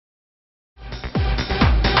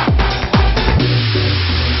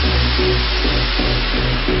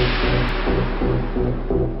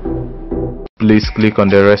please click on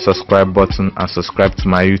the red subscribe button and subscribe to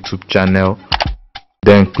my YouTube channel.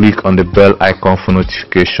 Then click on the bell icon for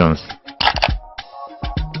notifications.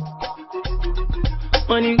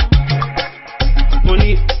 Money,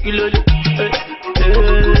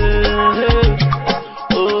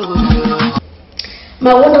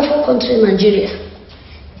 my wonderful country, Nigeria,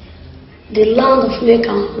 the land of milk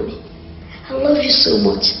and honey. I love you so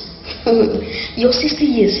much. You're 60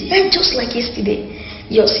 years, just like yesterday.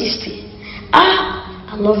 You're 60.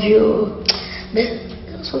 I love you. But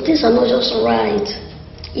some things are not just right.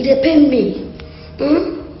 It pains me.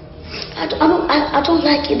 I don't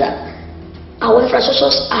like it that our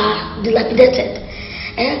infrastructures are dilapidated.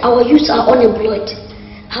 Our youths are unemployed.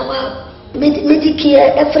 Our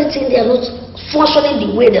Medicare, everything, they are not functioning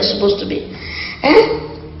the way they're supposed to be.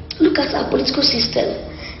 Look at our political system.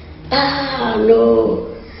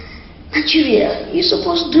 No. Nigeria, you're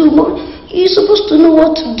supposed to do more. You're supposed to know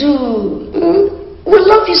what to do. We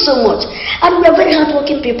love you so much. And we are very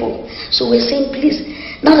hardworking people. So we're saying, please,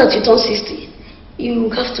 now that you turn 60, you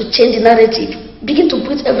have to change the narrative. Begin to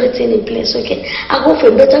put everything in place, okay? I go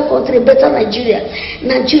for a better country, a better Nigeria.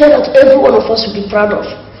 Nigeria that every one of us will be proud of.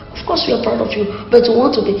 Of course we are proud of you, but we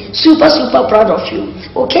want to be super, super proud of you,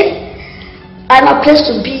 okay? I'm a place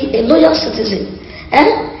to be a loyal citizen.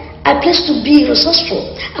 A place to be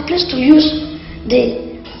resourceful. A place to use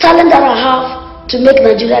the talent that I have to make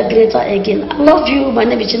Nigeria greater again. I love you. My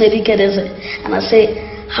name is Chinedu Ikedieze, and I say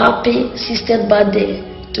happy 60th birthday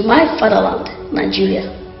to my fatherland, Nigeria.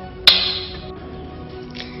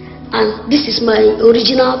 And this is my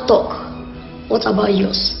original talk. What about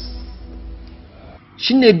yours?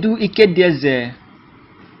 Chinedu Ikedieze,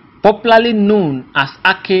 popularly known as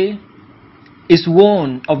Ake, is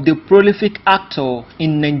one of the prolific actors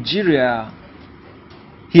in Nigeria.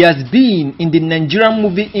 He has been in the Nigerian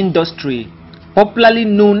movie industry, popularly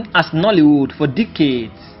known as Nollywood, for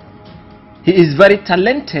decades. He is very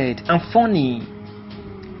talented and funny.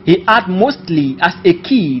 He acted mostly as a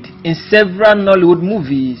kid in several Nollywood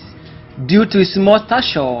movies due to his small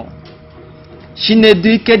stature. Chinedu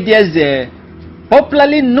Ikedieze,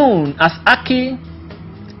 popularly known as Ake,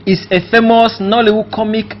 is a famous Nollywood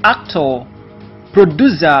comic actor,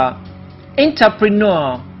 producer,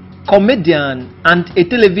 entrepreneur, comedian, and a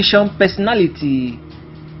television personality.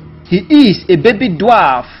 He is a baby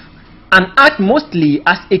dwarf and acts mostly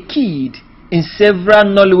as a kid in several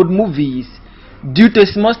Nollywood movies due to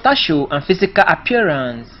his small stature and physical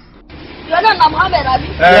appearance. You're not Muhammad, are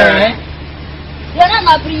you? You're not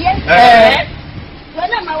Mabriye? You're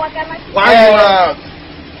not Mawakana? Wow.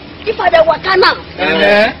 If I the Wakana,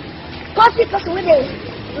 because with the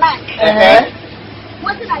knife.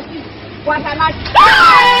 What did I see? Wakana.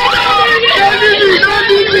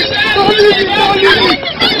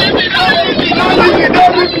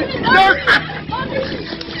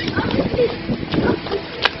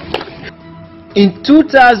 In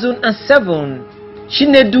 2007,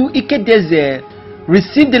 Chinedu Ikedieze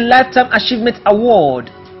received the Lifetime Achievement Award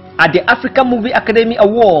at the African Movie Academy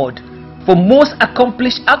Award for Most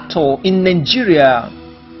Accomplished Actor in Nigeria.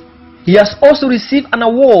 He has also received an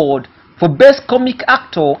award for Best Comic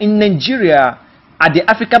Actor in Nigeria at the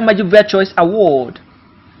African Major Choice Award.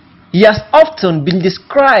 He has often been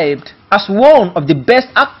described as one of the best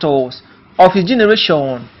actors of his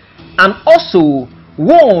generation and also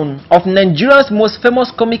one of Nigeria's most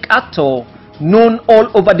famous comic actors known all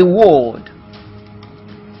over the world.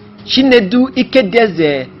 Chinedu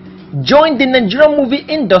Ikedieze joined the Nigerian movie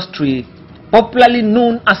industry, popularly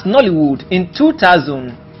known as Nollywood, in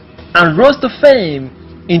 2000 and rose to fame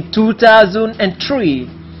in 2003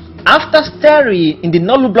 after starring in the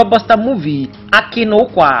Nollywood blockbuster movie Ake no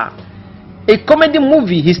Kwa, a comedy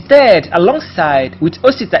movie he starred alongside with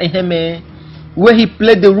Osita Iheme, where he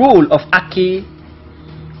played the role of Ake.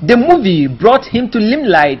 The movie brought him to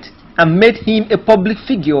limelight and made him a public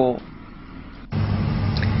figure.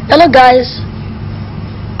 Hello guys,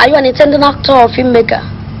 are you an intending actor or filmmaker?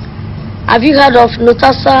 Have you heard of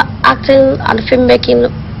Notasa Acting and Filmmaking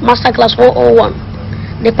Masterclass 101,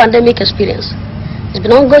 the pandemic experience? It's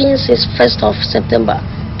been ongoing since 1st of September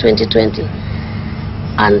 2020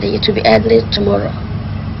 and it will be ending tomorrow,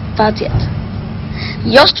 30th.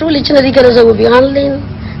 Yours truly, Chinedu Ikedieze, will be handling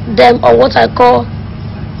them on what I call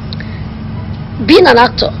being an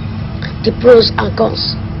actor, the pros and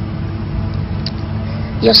cons.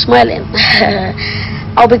 You're smiling.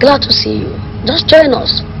 I'll be glad to see you. Just join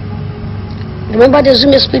us. Remember the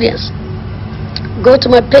Zoom experience. Go to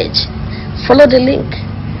my page, follow the link,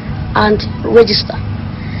 and register.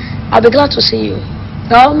 I'll be glad to see you.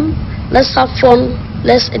 Come, let's have fun,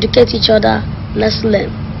 let's educate each other, let's learn.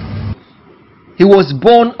 He was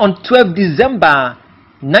born on 12 December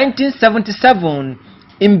 1977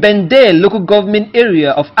 in Bende local government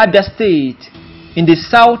area of Abia State in the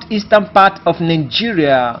southeastern part of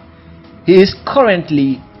Nigeria. He is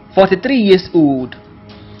currently 43 years old.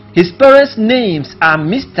 His parents' names are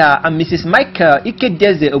Mr. and Mrs. Michael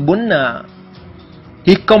Ikedieze Obunna.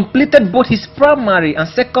 He completed both his primary and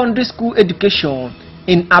secondary school education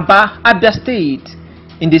in Aba, Abia State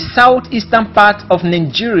in the southeastern part of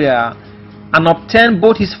Nigeria and obtained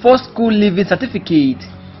both his first school leaving certificate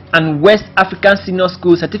and West African Senior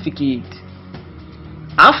School certificate.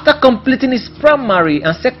 After completing his primary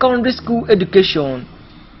and secondary school education,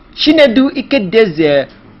 Chinedu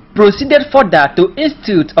Ikedieze proceeded further to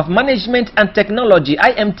Institute of Management and Technology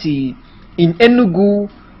IMT in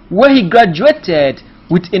Enugu, where he graduated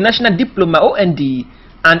with a National Diploma OND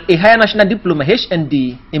and a Higher National Diploma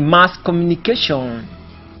HND in Mass Communication.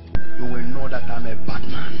 You will know that I'm a bad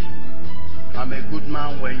man. I'm a good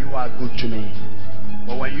man when you are good to me.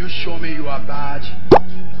 But when you show me you are bad,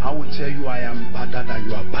 I will tell you I am badder than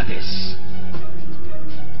your baddest.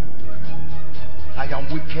 I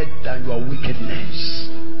am wicked than your wickedness.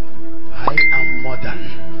 I am more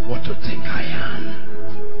than what you think I am.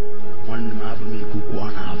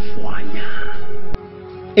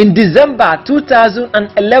 In December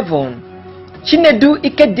 2011, Chinedu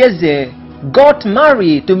Ikedieze got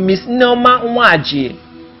married to Miss Nneoma Nwaji,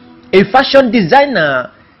 a fashion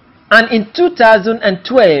designer, and in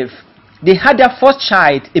 2012, they had their first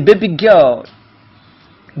child, a baby girl.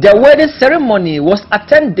 Their wedding ceremony was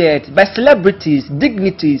attended by celebrities,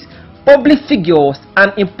 dignitaries, public figures,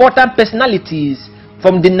 and important personalities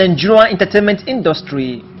from the Nigerian entertainment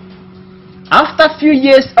industry. After a few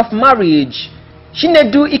years of marriage,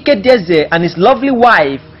 Chinedu Ikedieze and his lovely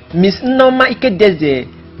wife, Miss Nneoma Ikedieze,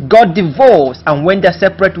 got divorced and went their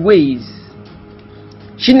separate ways.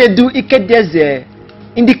 Chinedu Ikedieze,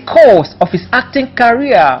 in the course of his acting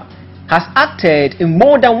career, has acted in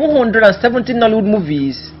more than 170 Nollywood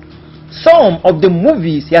movies. Some of the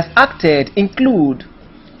movies he has acted include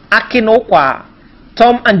Akinokwa,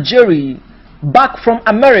 Tom and Jerry, Back from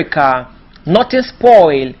America, Nothing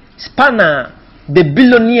Spoil, Spanner, The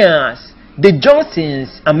Billionaires, The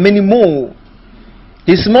Johnsons, and many more.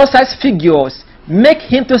 His small size figures make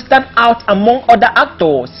him to stand out among other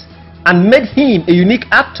actors and made him a unique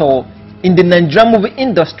actor in the Nigerian movie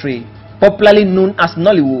industry, popularly known as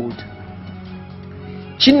Nollywood.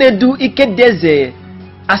 Chinedu Ikedieze,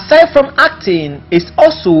 aside from acting, is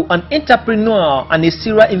also an entrepreneur and a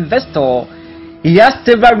serial investor. He has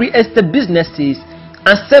several real estate businesses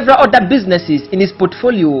and several other businesses in his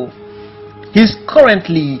portfolio. He is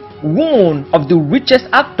currently one of the richest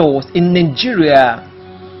actors in Nigeria.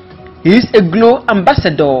 He is a Glow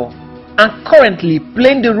ambassador and currently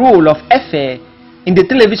playing the role of Efe in the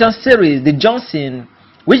television series The Johnson,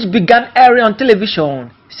 which began airing on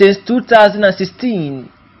television since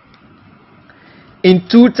 2016. In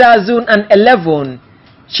 2011,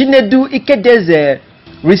 Chinedu Ikedieze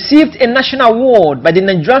received a national award by the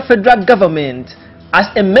Nigerian federal government as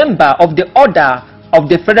a member of the Order of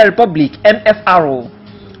the Federal Republic (MFR),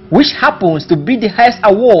 which happens to be the highest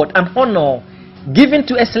award and honor given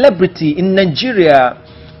to a celebrity in Nigeria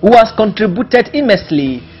who has contributed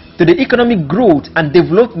immensely to the economic growth and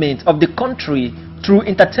development of the country through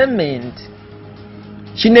entertainment.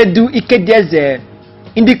 Chinedu Ikedieze,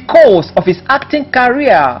 in the course of his acting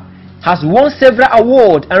career, has won several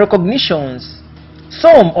awards and recognitions.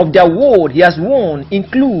 Some of the awards he has won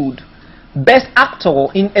include Best Actor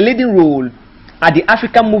in a Leading Role at the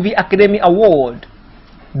African Movie Academy Award,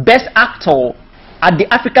 Best Actor at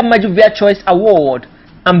the African Major Via Choice Award,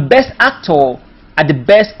 and Best Actor at the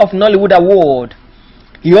Best of Nollywood Award.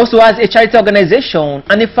 He also has a charity organization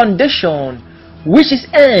and a foundation which is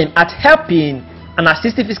aimed at helping and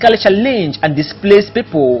assisting physically challenged and displaced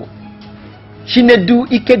people. Chinedu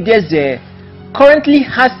Ikedieze currently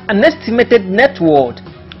has an estimated net worth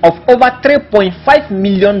of over $3.5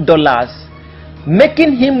 million,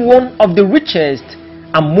 making him one of the richest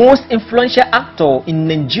and most influential actors in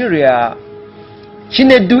Nigeria.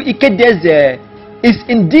 Chinedu Ikedieze is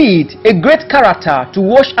indeed a great character to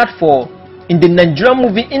watch out for in the Nigerian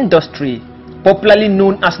movie industry, popularly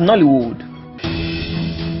known as Nollywood.